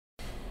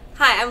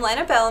I'm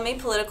Lana Bellamy,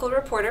 political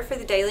reporter for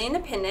the Daily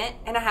Independent,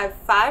 and I have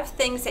 5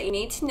 things that you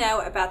need to know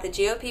about the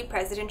GOP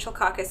presidential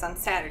caucus on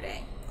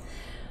Saturday.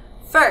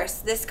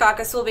 First, this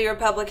caucus will be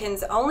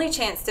Republicans' only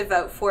chance to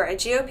vote for a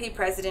GOP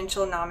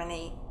presidential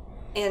nominee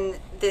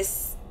in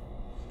this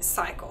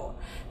cycle.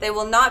 They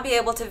will not be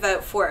able to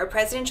vote for a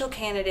presidential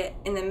candidate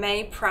in the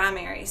May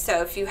primary.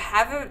 So if you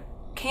have a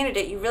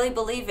candidate you really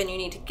believe in, you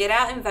need to get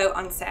out and vote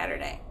on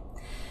Saturday.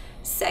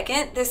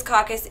 Second, this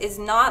caucus is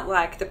not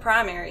like the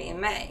primary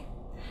in May.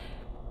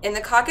 In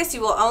the caucus,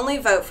 you will only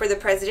vote for the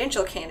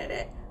presidential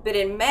candidate, but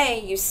in May,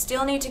 you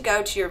still need to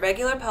go to your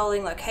regular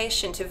polling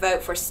location to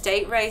vote for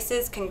state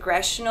races,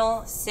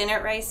 congressional,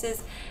 Senate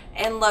races,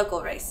 and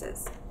local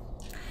races.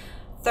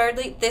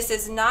 Thirdly, this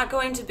is not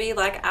going to be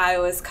like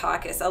Iowa's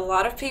caucus. A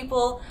lot of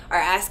people are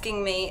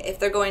asking me if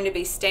they're going to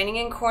be standing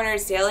in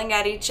corners, yelling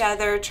at each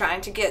other,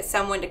 trying to get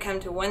someone to come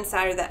to one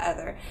side or the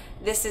other.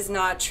 This is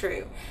not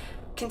true.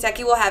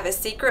 Kentucky will have a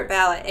secret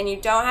ballot, and you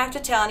don't have to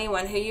tell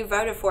anyone who you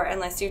voted for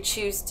unless you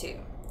choose to.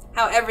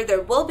 However, there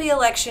will be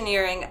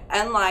electioneering,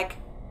 unlike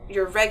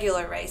your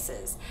regular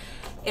races.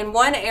 In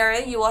one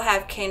area, you will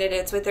have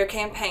candidates with their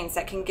campaigns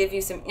that can give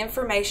you some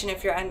information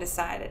if you're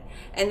undecided.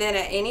 And then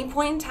at any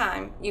point in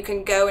time, you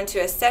can go into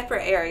a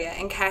separate area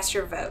and cast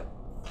your vote.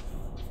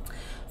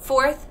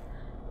 Fourth,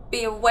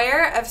 be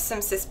aware of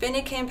some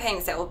suspended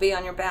campaigns that will be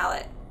on your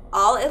ballot.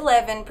 All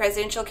 11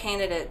 presidential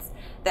candidates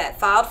that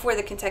filed for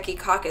the Kentucky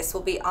caucus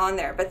will be on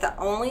there, but the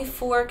only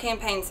 4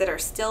 campaigns that are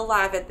still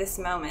live at this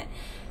moment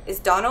is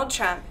Donald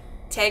Trump,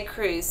 Ted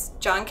Cruz,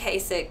 John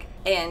Kasich,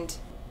 and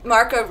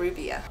Marco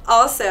Rubio.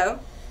 Also,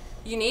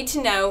 you need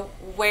to know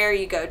where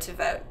you go to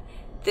vote.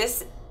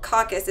 This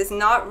caucus is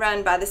not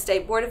run by the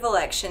State Board of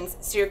Elections,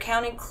 so your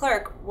county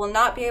clerk will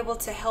not be able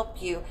to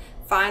help you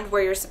find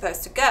where you're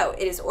supposed to go.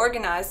 It is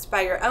organized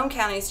by your own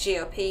county's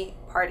GOP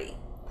party.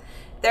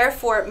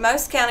 Therefore,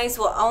 most counties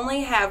will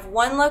only have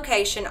one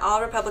location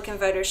all Republican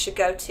voters should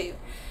go to.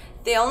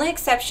 The only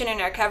exception in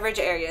our coverage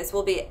areas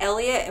will be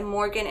Elliott and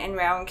Morgan and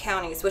Rowan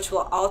counties, which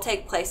will all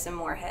take place in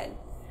Moorhead.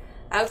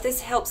 I hope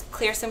this helps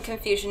clear some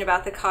confusion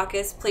about the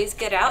caucus. Please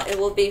get out. It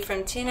will be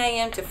from 10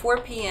 a.m. to 4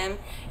 p.m.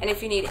 And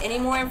if you need any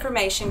more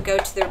information, go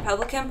to the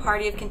Republican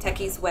Party of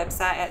Kentucky's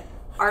website at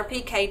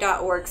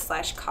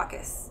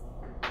rpk.org/caucus.